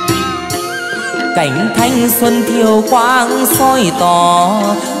 cảnh thanh xuân thiều quang soi tỏ.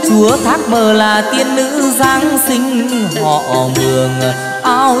 Chúa thác bờ là tiên nữ giáng sinh, họ mường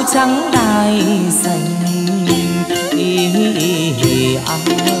áo trắng đai xanh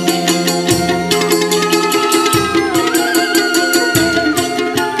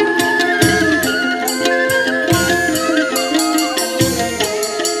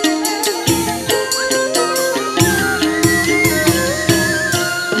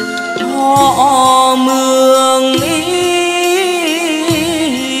họ mường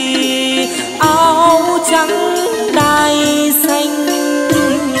áo trắng đai xanh,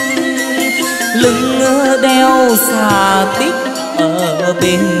 lưng đeo xà tích ở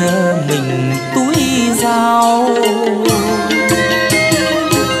bên mình túi dao.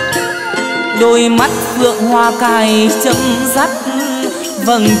 Đôi mắt phượng hoa cài chấm dắt,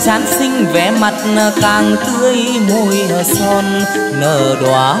 vầng trán xinh vẻ mặt càng tươi, môi son nở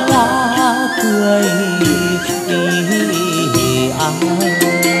đóa hoa cười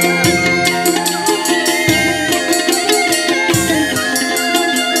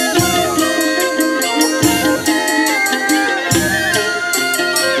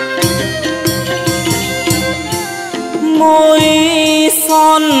môi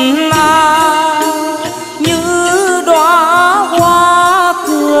son như đóa hoa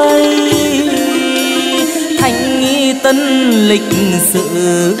cười, thanh tân lịch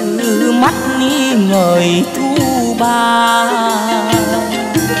sự mắt ngời thu ba.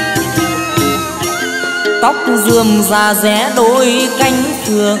 Tóc rườm rà rẽ đôi cánh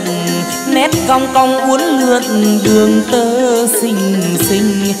phượng, nét cong cong uốn lượn đường tơ xinh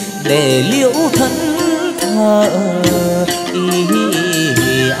xinh, để liễu thân thờ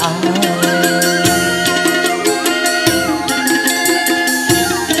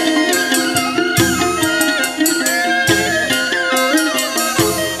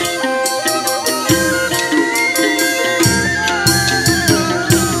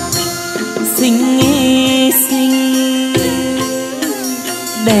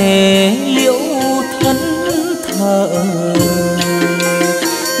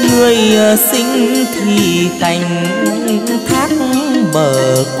sinh thì cành thác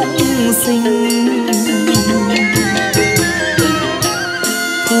bờ cũng xinh.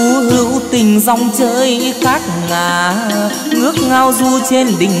 Thú hữu tình dòng chơi cát ngà, ngước ngao du trên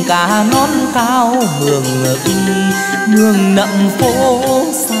đỉnh cá non cao. Mường nậm phố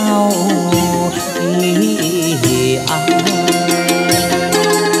sao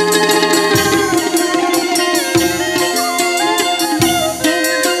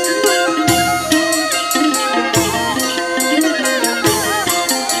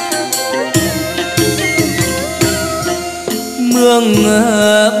mường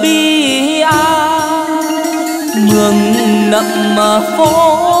bi mường nậm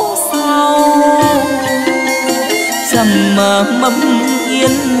phố sao trầm mâm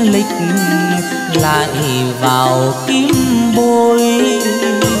yên lịch lại vào kim bôi.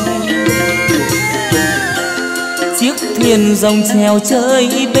 Chiếc thuyền rồng chèo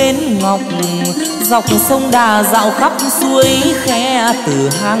chơi bên ngọc, dọc sông Đà dạo khắp suối khe, từ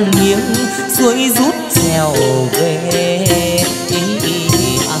hang miếng suối rút chèo về.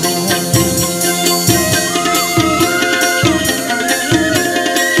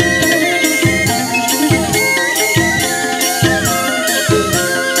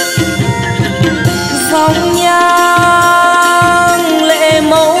 Dòng nhang lễ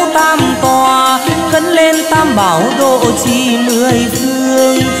mẫu tam tòa, khấn lên tam bảo độ trì mười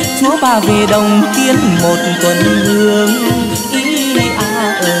phương. Chúa bà về đồng tiên một tuần hương, ý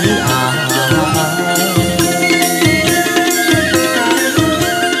a ơi à.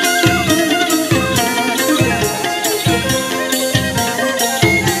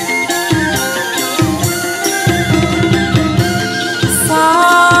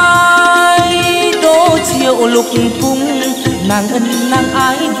 Lục cung nàng ân nàng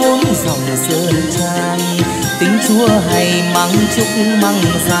ái vốn dòng sơn trai. Tính chua hay măng trúc măng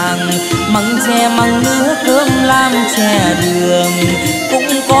giang, măng tre măng nứa cơm lam chè đường.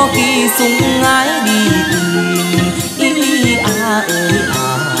 Cũng có khi súng ái đi tìm, ý a ơi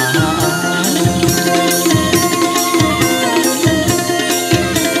à.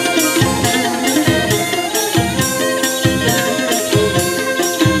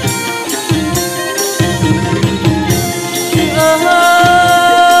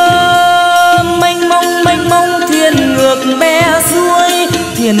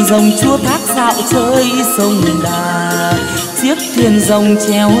 Thuyền rồng chua thác dạo chơi sông Đà, chiếc thuyền rồng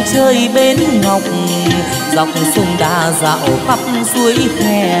chèo chơi bên ngọc, dọc sông Đà dạo khắp suối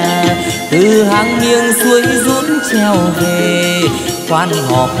khe, từ hang nghiêng suối rút chèo về. Khoan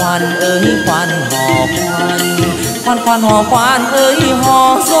hò khoan ơi khoan hò khoan, khoan khoan hò khoan ơi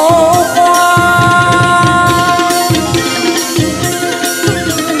hò dỗ khoan.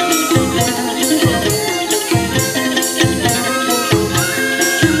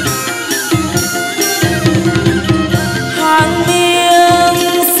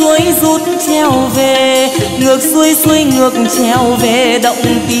 Rút chèo về ngược xuôi ngược chèo về động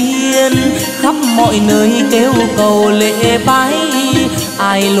tiên, khắp mọi nơi kêu cầu lễ bái.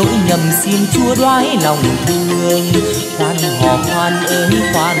 Ai lỗi nhầm xin Chúa đoái lòng thương. Khoan hò khoan ơi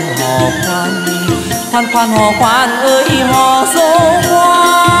khoan hò khoan, khoan khoan hò khoan ơi hò dỗ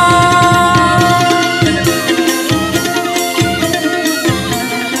khoan.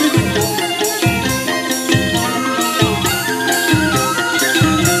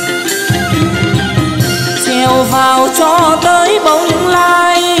 Chèo vào cho tới bóng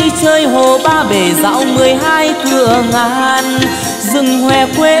lai, chơi hồ ba bể dạo 12 cửa ngàn. Rừng hoe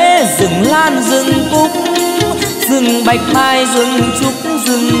quế, rừng lan, rừng cúc, rừng bạch mai, rừng trúc,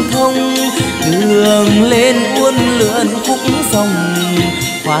 rừng thông. Đường lên uốn lượn khúc sông.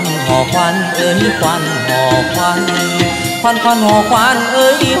 Khoan hò khoan ơi khoan hò khoan, khoan khoan hò khoan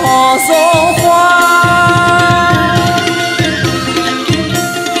ơi hò dỗ khoan.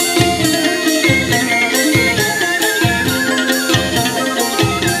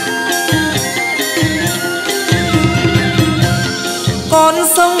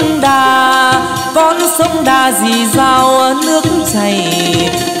 Con sông Đà dì dào nước chảy,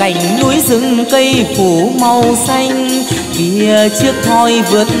 cảnh núi rừng cây phủ màu xanh. Kia chiếc thoi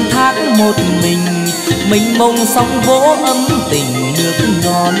vượt thác một mình, mênh mông sóng vỗ ấm tình nước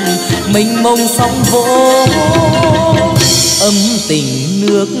non. Mênh mông sóng vỗ ấm tình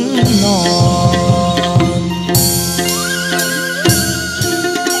nước non.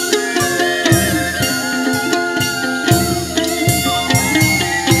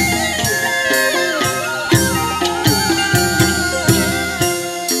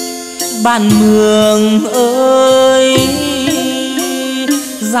 Bạn Mường ơi,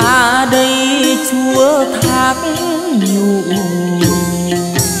 ra đây Chúa thác nhụ.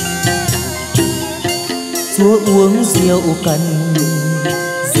 chúa uống rượu cần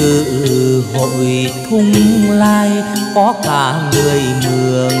dự hội thung lai, có cả người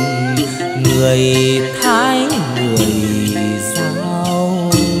Mường, người Thái, người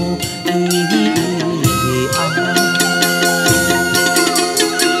Dao.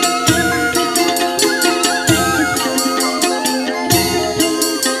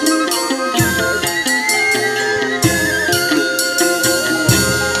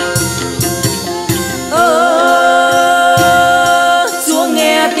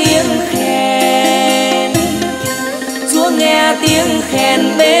 Tiếng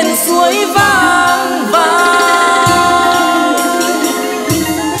khen bên suối vang vang,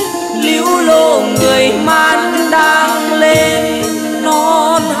 líu lô người man đang lên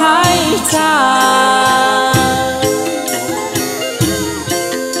non hái trà.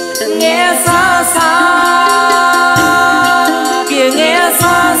 Nghe xa xa kìa, nghe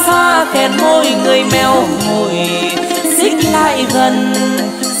xa xa khen môi người mèo hồi, xích lại gần,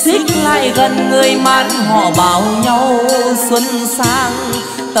 xích lại gần người man họ bảo nhau xuân sang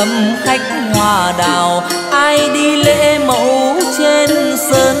tâm khách hoa đào. Ai đi lễ mẫu trên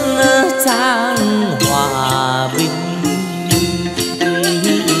sơn trang hòa bình.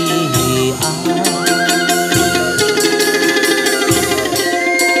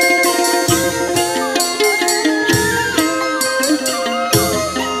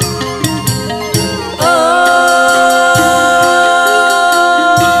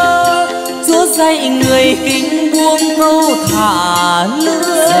 Người kính buông câu thả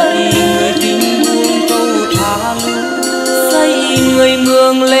lưới, dạy người kính buông câu thả lưới, dạy người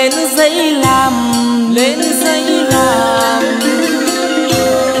Mường lên giấy làm, lên giấy làm.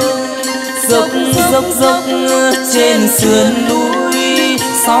 Dốc dốc dốc trên sườn núi,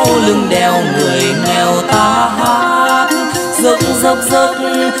 sau lưng đèo người mèo ta hát. Dốc dốc dốc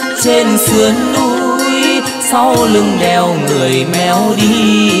trên sườn núi, sau lưng đèo người mèo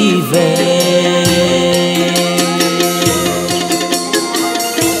đi về.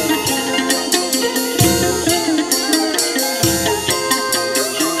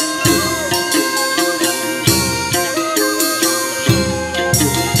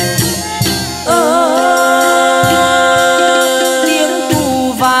 Tiếng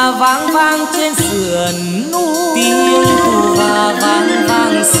tù và vang vang trên sườn núi, tiếng tù và vang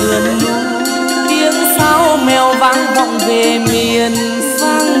vang sườn núi. Tiếng sáo mèo vang vọng về miền,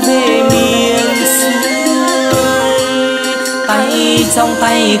 vang về miền xuôi. Tay trong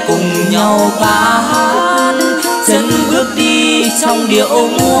tay cùng nhau ca hát, chân bước đi trong điệu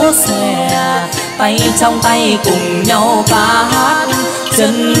múa xòe. Tay trong tay cùng nhau ca hát,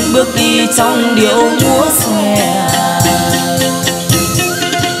 chân bước đi trong điệu múa xòe.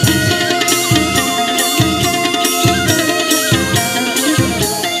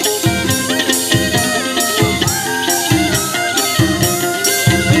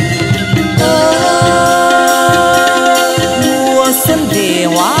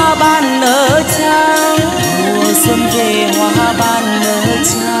 Hoa ban nở trắng, mùa xuân về hoa ban nở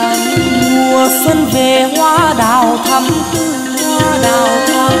trắng. Mùa xuân về hoa đào thắm tươi, hoa đào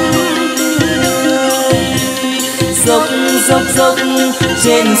thắm tươi. Dốc dốc dốc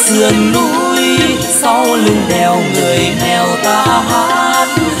trên sườn núi, sau lưng đèo người mèo ta hát.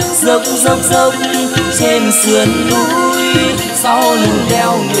 Dốc dốc dốc trên sườn núi, sau lưng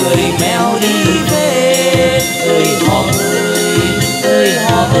đèo người mèo đi về. Ơi họ ơi, ơi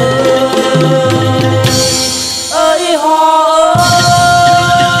họ ơi họ ơi.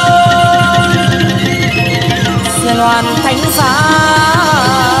 Xe loan thánh giá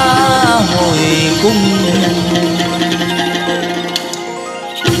hồi cung.